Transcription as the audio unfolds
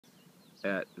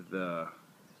at the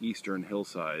eastern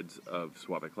hillsides of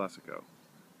Soave Classico.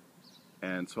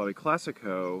 And Soave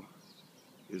Classico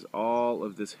is all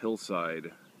of this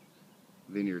hillside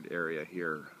vineyard area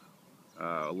here.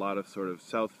 A lot of sort of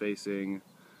south-facing,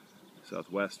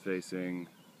 southwest-facing,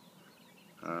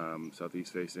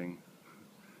 southeast-facing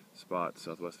spots,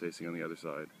 southwest-facing on the other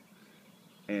side.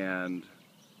 And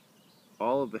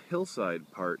all of the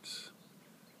hillside parts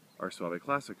are Soave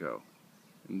Classico.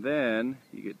 And then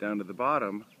you get down to the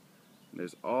bottom, and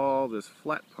there's all this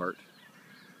flat part,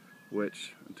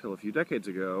 which until a few decades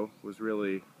ago was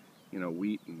really,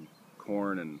 wheat and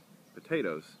corn and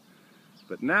potatoes.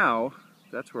 But now,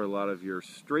 that's where a lot of your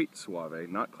straight Soave,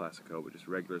 not Classico, but just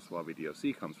regular Soave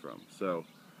DOC comes from. So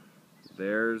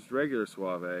there's regular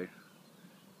Soave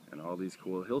and all these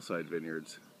cool hillside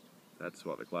vineyards. That's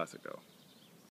Soave Classico.